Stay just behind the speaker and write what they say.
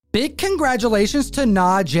Big congratulations to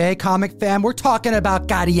Najee, comic fan. We're talking about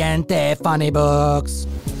Caliente Funny Books.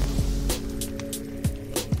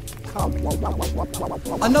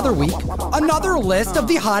 Another week, another list of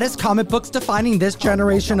the hottest comic books defining this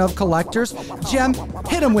generation of collectors. Jem,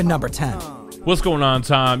 hit him with number 10. What's going on,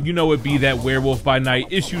 Tom? You know it be that Werewolf by Night,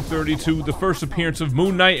 issue 32, the first appearance of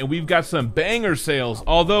Moon Knight, and we've got some banger sales,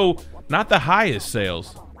 although not the highest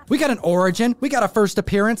sales. We got an origin, we got a first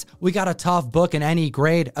appearance, we got a tough book in any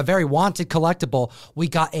grade, a very wanted collectible. We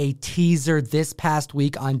got a teaser this past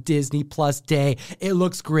week on Disney Plus Day. It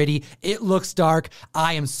looks gritty, it looks dark.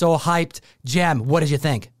 I am so hyped. Jem, what did you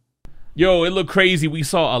think? Yo, it looked crazy. We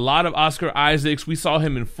saw a lot of Oscar Isaacs. We saw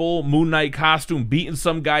him in full Moon Knight costume, beating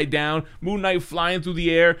some guy down, Moon Knight flying through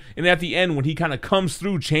the air, and at the end, when he kind of comes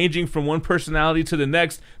through, changing from one personality to the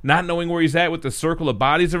next, not knowing where he's at with the circle of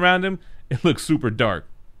bodies around him, it looks super dark.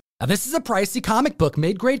 Now, this is a pricey comic book.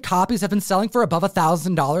 Mid-grade copies have been selling for above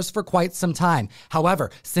 $1,000 for quite some time.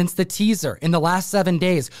 However, since the teaser, in the last 7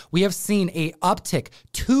 days, we have seen a uptick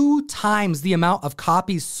 2 times the amount of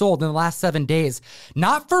copies sold in the last 7 days.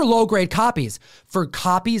 Not for low-grade copies, for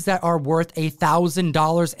copies that are worth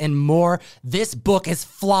 $1,000 and more. This book is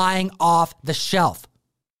flying off the shelf,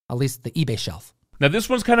 at least the eBay shelf. Now, this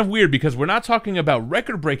one's kind of weird because we're not talking about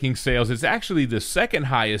record-breaking sales. It's actually the second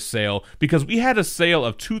highest sale because we had a sale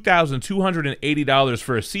of $2,280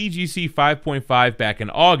 for a CGC 5.5 back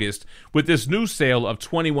in August with this new sale of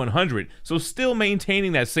 $2,100, so still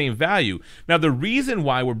maintaining that same value. Now, the reason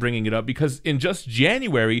why we're bringing it up because in just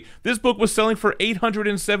January, this book was selling for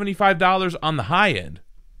 $875 on the high end.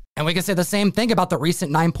 And we can say the same thing about the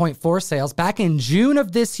recent 9.4 sales. Back in June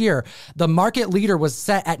of this year, the market leader was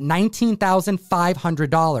set at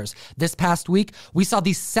 $19,500. This past week, we saw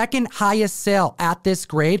the second highest sale at this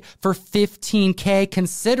grade for $15K,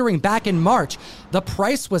 considering back in March, the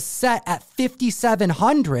price was set at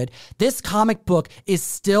 $5,700. This comic book is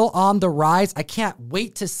still on the rise. I can't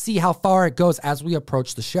wait to see how far it goes as we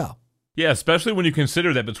approach the show. Yeah, especially when you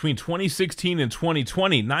consider that between 2016 and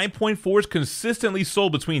 2020, 9.4s consistently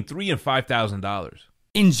sold between $3,000 and $5,000.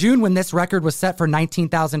 In June, when this record was set for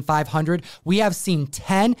 $19,500, we have seen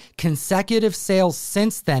 10 consecutive sales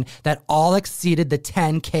since then that all exceeded the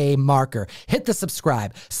 $10K marker. Hit the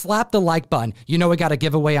subscribe, slap the like button. You know we got a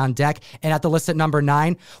giveaway on deck. And at the list at number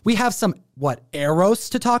 9, we have some, Eros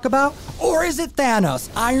to talk about? Or is it Thanos?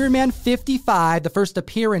 Iron Man 55, the first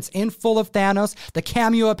appearance in full of Thanos, the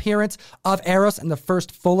cameo appearance of Eros, and the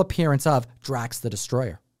first full appearance of Drax the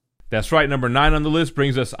Destroyer. That's right, number 9 on the list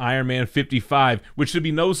brings us Iron Man 55, which should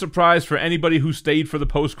be no surprise for anybody who stayed for the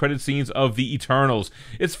post-credit scenes of The Eternals.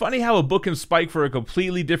 It's funny how a book can spike for a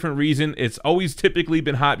completely different reason. It's always typically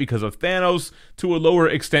been hot because of Thanos, to a lower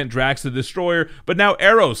extent Drax the Destroyer, but now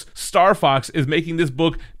Eros, Star Fox, is making this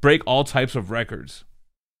book break all types of records.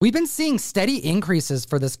 We've been seeing steady increases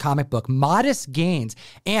for this comic book, modest gains,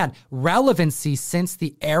 and relevancy since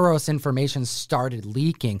the Eros information started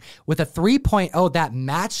leaking, with a 3.0 that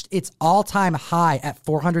matched its all-time high at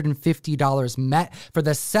 $450 met for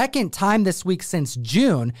the second time this week since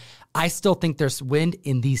June. I still think there's wind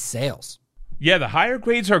in these sales. Yeah, the higher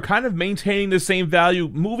grades are kind of maintaining the same value,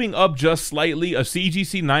 moving up just slightly. A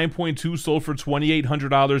CGC 9.2 sold for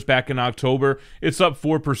 $2,800 back in October. It's up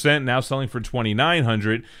 4%, now selling for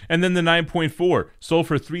 $2,900. And then the 9.4 sold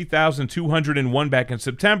for $3,201 back in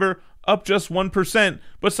September, up just 1%,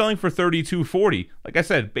 but selling for $3,240. Like I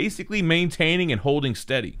said, basically maintaining and holding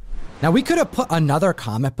steady. Now, we could have put another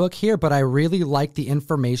comic book here, but I really like the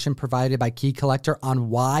information provided by Key Collector on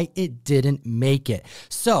why it didn't make it.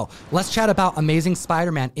 So let's chat about Amazing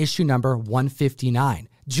Spider-Man issue number 159.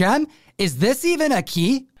 Jem, is this even a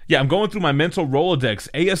key? Yeah, I'm going through my mental Rolodex.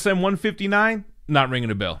 ASM 159? Not ringing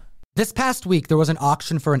a bell. This past week, there was an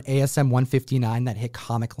auction for an ASM 159 that hit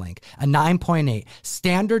Comic Link, a 9.8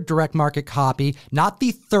 standard direct market copy, not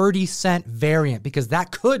the 30-cent variant, because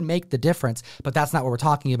that could make the difference, but that's not what we're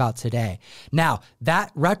talking about today. Now,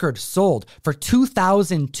 that record sold for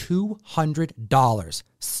 $2,200.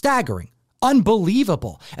 Staggering.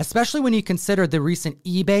 Unbelievable, especially when you consider the recent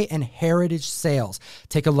eBay and Heritage sales.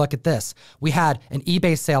 Take a look at this. We had an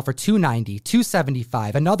eBay sale for $290,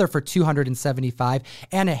 $275, another for $275,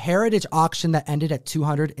 and a Heritage auction that ended at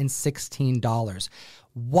 $216.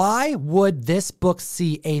 Why would this book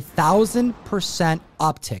see a 1,000%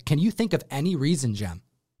 uptick? Can you think of any reason, Jem?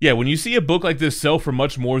 Yeah, when you see a book like this sell for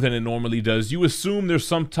much more than it normally does, you assume there's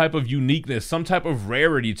some type of uniqueness, some type of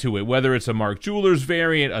rarity to it, whether it's a Mark Jewelers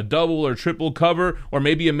variant, a double or triple cover, or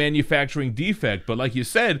maybe a manufacturing defect. But like you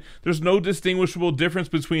said, there's no distinguishable difference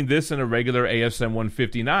between this and a regular ASM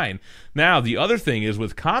 159. Now, the other thing is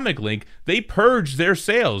with Comic Link, they purge their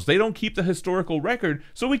sales. They don't keep the historical record,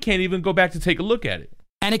 so we can't even go back to take a look at it.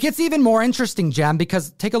 And it gets even more interesting, Jem,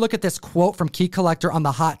 because take a look at this quote from Key Collector on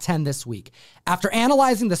the Hot 10 this week. After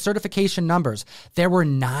analyzing the certification numbers, there were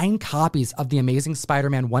 9 copies of The Amazing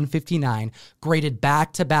Spider-Man 159 graded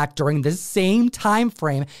back-to-back during the same time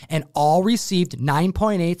frame and all received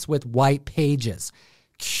 9.8s with white pages.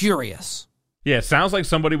 Curious. Yeah, it sounds like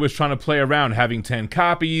somebody was trying to play around having 10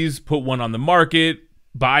 copies, put one on the market,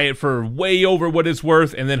 buy it for way over what it's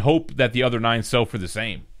worth, and then hope that the other 9 sell for the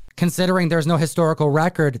same. Considering there's no historical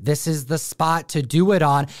record, this is the spot to do it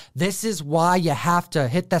on. This is why you have to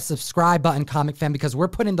hit that subscribe button, comic fan, because we're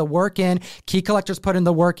putting the work in. Key Collector's putting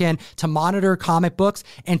the work in to monitor comic books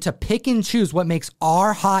and to pick and choose what makes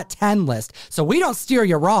our Hot 10 list so we don't steer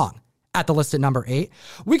you wrong. At the list at number 8,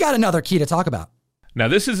 we got another key to talk about. Now,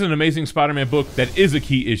 this is an Amazing Spider-Man book that is a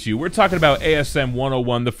key issue. We're talking about ASM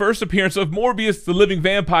 101, the first appearance of Morbius the Living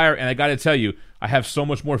Vampire, and I gotta tell you, I have so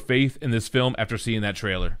much more faith in this film after seeing that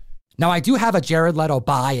trailer. Now, I do have a Jared Leto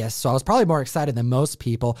bias, so I was probably more excited than most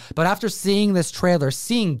people. But after seeing this trailer,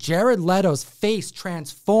 seeing Jared Leto's face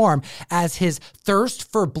transform as his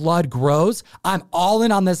thirst for blood grows, I'm all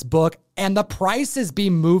in on this book, and the prices be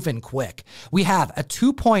moving quick. We have a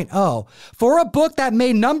 2.0 for a book that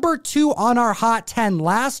made number 2 on our Hot 10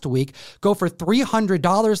 last week, go for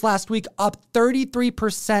 $300 last week, up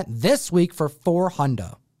 33% this week for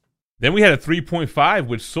 $400. Then we had a 3.5,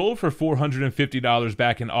 which sold for $450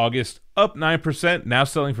 back in August, up 9%, now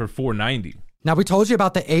selling for $490. Now, we told you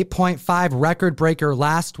about the 8.5 record breaker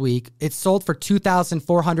last week. It sold for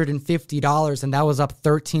 $2,450, and that was up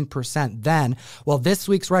 13% then. Well, this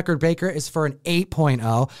week's record breaker is for an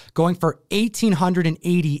 8.0, going for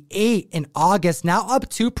 $1,888 in August, now up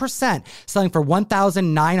 2%, selling for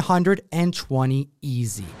 $1,920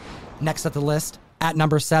 easy. Next up the list, at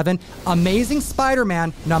number 7, Amazing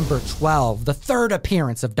Spider-Man number 12, the third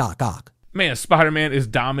appearance of Doc Ock. Man, Spider-Man is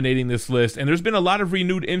dominating this list, and there's been a lot of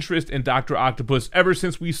renewed interest in Dr. Octopus ever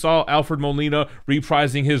since we saw Alfred Molina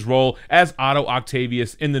reprising his role as Otto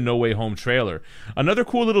Octavius in the No Way Home trailer. Another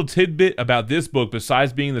cool little tidbit about this book,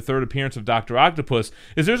 besides being the third appearance of Dr. Octopus,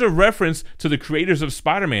 is there's a reference to the creators of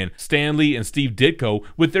Spider-Man, Stan Lee and Steve Ditko,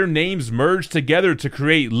 with their names merged together to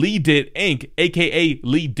create Lee Dit Inc., aka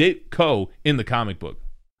Lee Dit Co., in the comic book.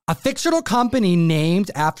 A fictional company named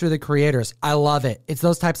after the creators. I love it. It's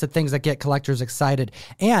those types of things that get collectors excited.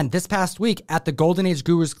 And this past week at the Golden Age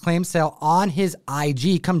Guru's claim sale on his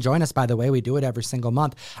IG, come join us, by the way. We do it every single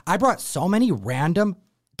month. I brought so many random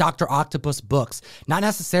Dr. Octopus books, not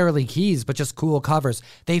necessarily keys, but just cool covers.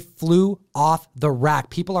 They flew off the rack.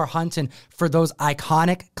 People are hunting for those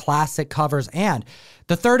iconic classic covers. And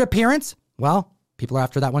the third appearance, well, people are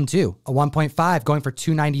after that one too. A 1.5 going for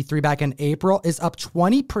 $293 back in April is up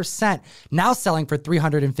 20%, now selling for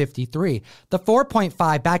 $353. The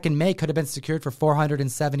 4.5 back in May could have been secured for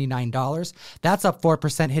 $479. That's up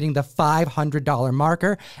 4%, hitting the $500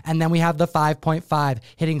 marker. And then we have the 5.5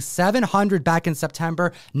 hitting $700 back in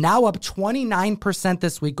September, now up 29%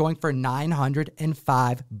 this week, going for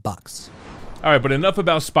 $905. All right, but enough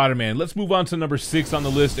about Spider-Man. Let's move on to number 6 on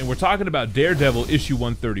the list, and we're talking about Daredevil issue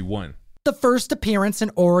 131. The first appearance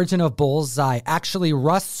and origin of Bullseye. Actually,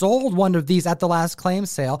 Russ sold one of these at the last claim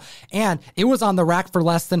sale, and it was on the rack for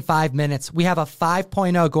less than 5 minutes. We have a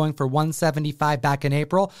 5.0 going for $175 back in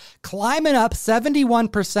April, climbing up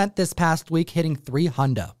 71% this past week, hitting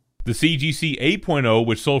 $300. The CGC 8.0,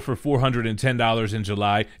 which sold for $410 in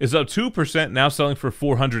July, is up 2%, now selling for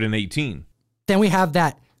 $418. Then we have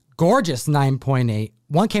that gorgeous 9.8.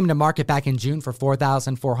 One came to market back in June for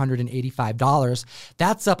 $4,485.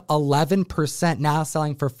 That's up 11%, now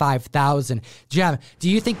selling for $5,000. Jem, do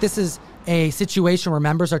you think this is a situation where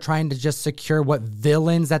members are trying to just secure what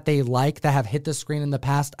villains that they like that have hit the screen in the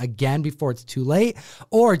past again before it's too late?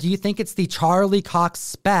 Or do you think it's the Charlie Cox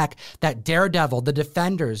spec that Daredevil, the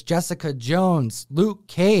Defenders, Jessica Jones, Luke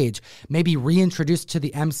Cage may be reintroduced to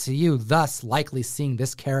the MCU, thus likely seeing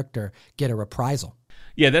this character get a reprisal?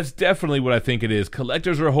 Yeah, that's definitely what I think it is.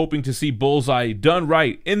 Collectors are hoping to see Bullseye done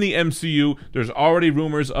right in the MCU. There's already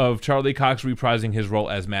rumors of Charlie Cox reprising his role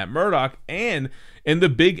as Matt Murdock, and in the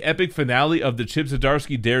big epic finale of the Chip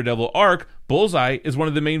Zdarsky Daredevil arc, Bullseye is one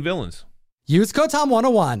of the main villains. Use code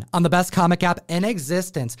TOM101 on the best comic app in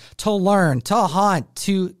existence to learn, to hunt,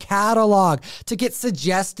 to catalog, to get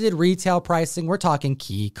suggested retail pricing. We're talking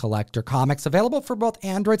Key Collector Comics, available for both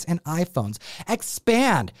Androids and iPhones.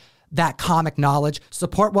 Expand that comic knowledge,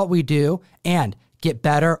 support what we do, and get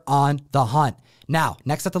better on the hunt. Now,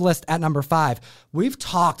 next at the list at number 5, we've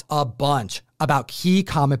talked a bunch about key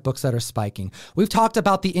comic books that are spiking. We've talked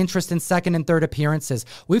about the interest in second and third appearances.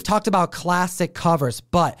 We've talked about classic covers,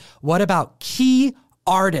 but what about key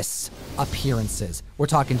artists' appearances? We're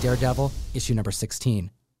talking Daredevil, issue number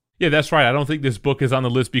 16. Yeah, that's right. I don't think this book is on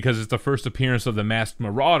the list because it's the first appearance of the Masked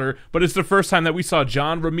Marauder, but it's the first time that we saw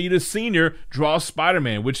John Romita Sr. draw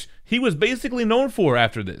Spider-Man, which he was basically known for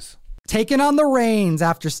after this. Taking on the reins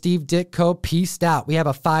after Steve Ditko pieced out. We have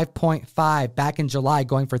a 5.5 back in July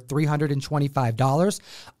going for $325,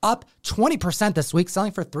 up 20% this week,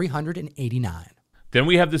 selling for $389. Then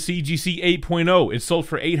we have the CGC 8.0. It sold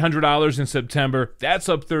for $800 in September. That's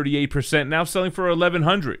up 38%, now selling for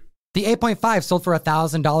 $1,100. The 8.5 sold for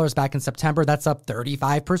 $1,000 back in September. That's up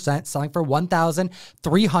 35%, selling for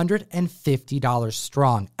 $1,350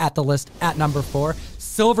 strong. At the list at number 4,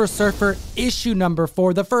 Silver Surfer issue number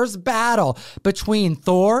 4, the first battle between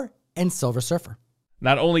Thor and Silver Surfer.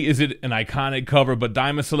 Not only is it an iconic cover, but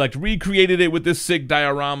Diamond Select recreated it with this sick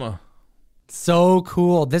diorama. So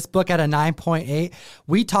cool. This book at a 9.8.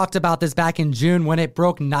 We talked about this back in June when it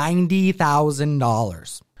broke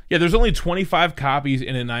 $90,000. Yeah, there's only 25 copies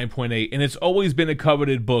in a 9.8, and it's always been a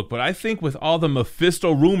coveted book, but I think with all the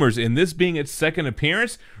Mephisto rumors and this being its second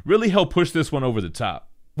appearance, really helped push this one over the top.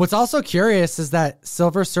 What's also curious is that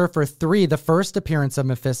Silver Surfer 3, the first appearance of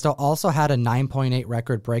Mephisto, also had a 9.8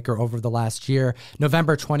 record breaker over the last year,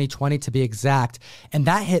 November 2020 to be exact, and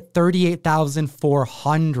that hit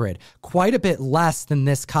 38,400, quite a bit less than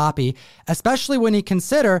this copy, especially when you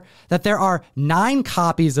consider that there are 9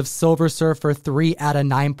 copies of Silver Surfer 3 at a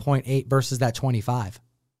 9.8 versus that 25.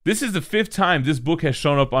 This is the 5th time this book has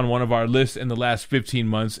shown up on one of our lists in the last 15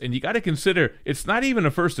 months, and you got to consider it's not even a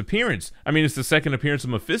first appearance. I mean, it's the second appearance of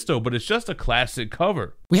Mephisto, but it's just a classic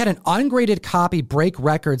cover. We had an ungraded copy break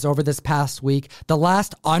records over this past week. The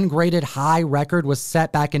last ungraded high record was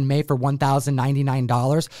set back in May for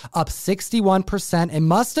 $1,099, up 61%. It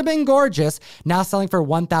must have been gorgeous, now selling for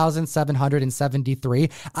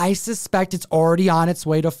 $1,773. I suspect it's already on its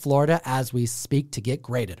way to Florida as we speak to get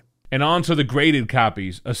graded. And on to the graded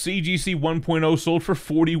copies. A CGC 1.0 sold for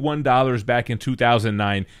 $41 back in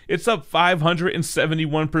 2009. It's up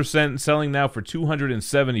 571%, selling now for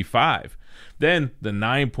 $275. Then the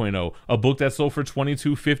 9.0, a book that sold for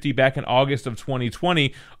 $22.50 back in August of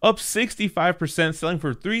 2020, up 65%, selling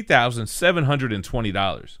for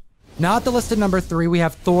 $3,720. Now at the list at number 3, we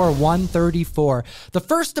have Thor 134, the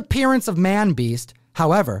first appearance of Man-Beast.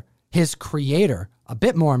 However, his creator, a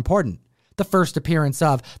bit more important, the first appearance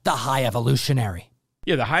of the High Evolutionary.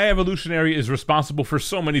 Yeah, the High Evolutionary is responsible for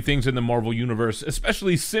so many things in the Marvel Universe,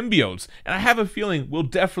 especially symbiotes, and I have a feeling we'll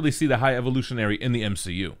definitely see the High Evolutionary in the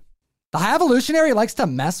MCU. The High Evolutionary likes to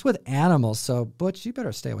mess with animals, so Butch, you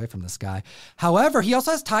better stay away from this guy. However, he also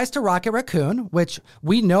has ties to Rocket Raccoon, which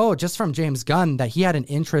we know just from James Gunn that he had an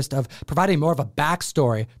interest of providing more of a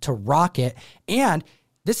backstory to Rocket, and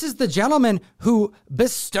this is the gentleman who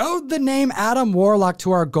bestowed the name Adam Warlock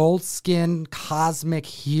to our gold-skinned cosmic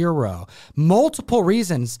hero. Multiple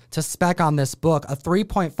reasons to spec on this book. A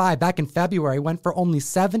 3.5 back in February went for only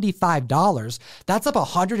 $75. That's up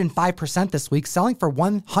 105% this week, selling for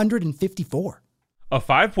 $154. A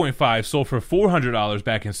 5.5 sold for $400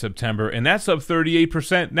 back in September, and that's up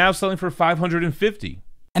 38%, now selling for $550.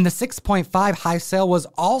 And the 6.5 high sale was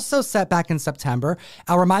also set back in September.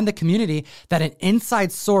 I'll remind the community that an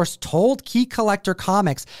inside source told Key Collector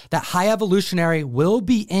Comics that High Evolutionary will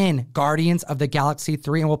be in Guardians of the Galaxy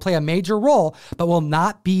 3 and will play a major role, but will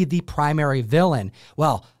not be the primary villain.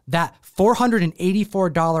 Well, that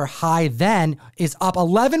 $484 high then is up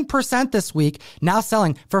 11% this week, now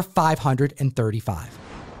selling for $535.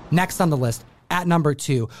 Next on the list, at number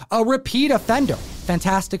 2, a repeat offender,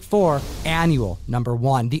 Fantastic Four Annual number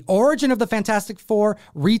 1. The origin of the Fantastic Four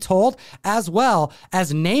retold, as well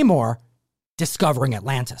as Namor discovering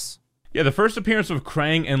Atlantis. Yeah, the first appearance of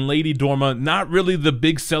Krang and Lady Dorma, not really the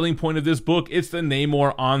big selling point of this book. It's the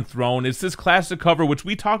Namor on throne. It's this classic cover, which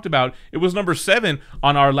we talked about. It was number 7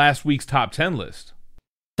 on our last week's top 10 list.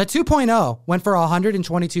 The 2.0 went for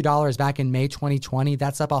 $122 back in May 2020.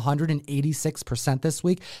 That's up 186% this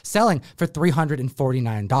week, selling for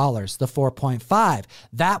 $349. The 4.5,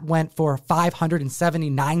 that went for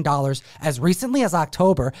 $579 as recently as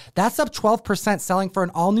October. That's up 12%, selling for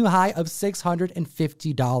an all-new high of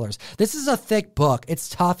 $650. This is a thick book. It's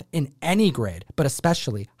tough in any grade, but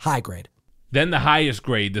especially high grade. Then the highest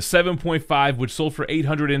grade, the 7.5, which sold for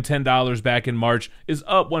 $810 back in March, is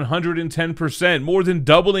up 110%, more than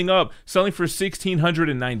doubling up, selling for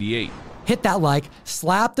 $1,698. Hit that like,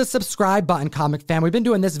 slap the subscribe button, comic fan. We've been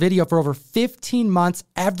doing this video for over 15 months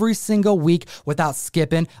every single week without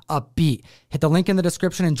skipping a beat. Hit the link in the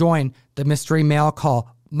description and join the mystery mail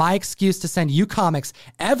call. My excuse to send you comics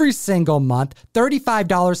every single month,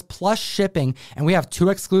 $35 plus shipping, and we have 2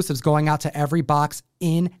 exclusives going out to every box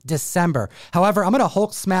in December. However, I'm going to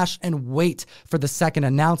Hulk smash and wait for the second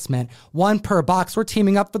announcement. 1 per box. We're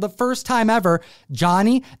teaming up for the first time ever,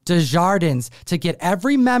 Johnny Desjardins, to get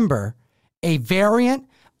every member a variant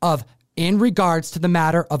of In Regards to the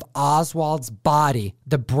Matter of Oswald's Body,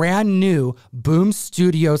 the brand new Boom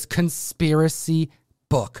Studios conspiracy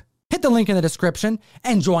book. Hit the link in the description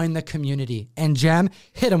and join the community. And Jem,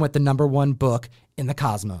 hit him with the #1 book in the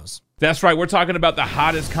cosmos. That's right, we're talking about the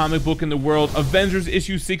hottest comic book in the world, Avengers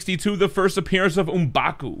issue 62, the first appearance of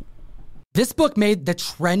M'Baku. This book made the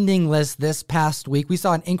trending list this past week. We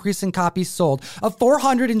saw an increase in copies sold of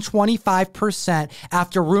 425%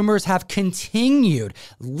 after rumors have continued,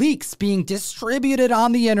 leaks being distributed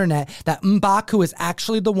on the internet that M'Baku is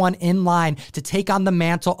actually the one in line to take on the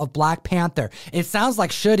mantle of Black Panther. It sounds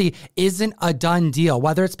like Shuri isn't a done deal,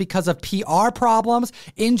 whether it's because of PR problems,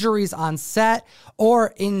 injuries on set,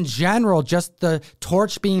 or in general, just the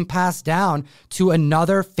torch being passed down to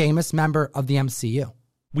another famous member of the MCU.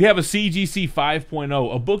 We have a CGC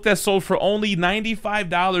 5.0, a book that sold for only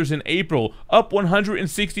 $95 in April, up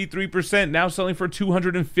 163%, now selling for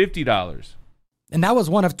 $250. And that was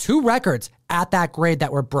one of 2 records at that grade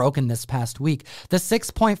that were broken this past week. The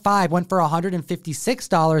 6.5 went for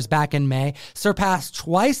 $156 back in May, surpassed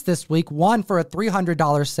twice this week, one for a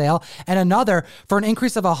 $300 sale, and another for an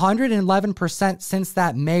increase of 111% since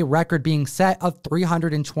that May record being set of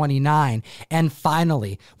 $329. And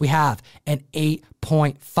finally, we have an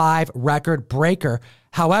 8.5 record breaker.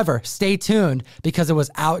 However, stay tuned because it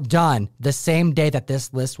was outdone the same day that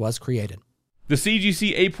this list was created. The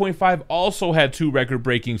CGC 8.5 also had 2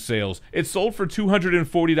 record-breaking sales. It sold for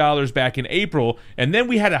 $240 back in April, and then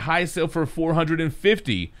we had a high sale for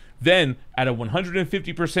 $450. Then, at a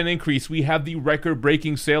 150% increase, we have the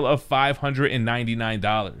record-breaking sale of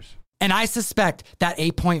 $599. And I suspect that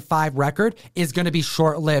 8.5 record is going to be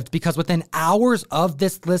short-lived because within hours of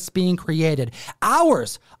this list being created,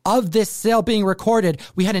 hours of this sale being recorded,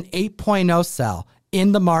 we had an 8.0 sell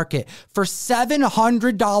in the market for $700,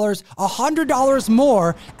 $100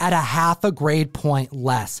 more at a half a grade point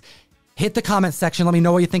less. Hit the comment section. Let me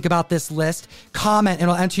know what you think about this list. Comment and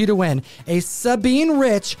it'll enter you to win a Sabine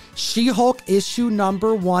Rich She-Hulk issue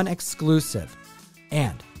 #1 exclusive.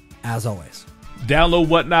 And as always, download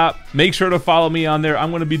Whatnot. Make sure to follow me on there.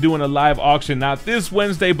 I'm going to be doing a live auction, not this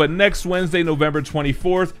Wednesday, but next Wednesday, November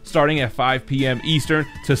 24th, starting at 5 p.m. Eastern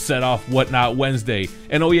to set off Whatnot Wednesday.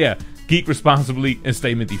 And oh yeah, geek responsibly and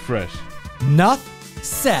stay minty fresh. Enough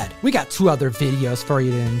said. We got 2 other videos for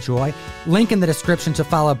you to enjoy. Link in the description to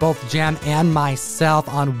follow both Jem and myself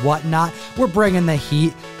on Whatnot. We're bringing the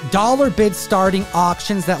heat. Dollar bid starting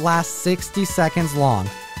auctions that last 60 seconds long.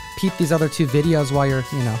 Peep these other 2 videos while you're,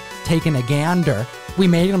 taking a gander. We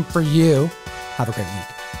made them for you. Have a great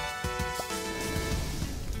week.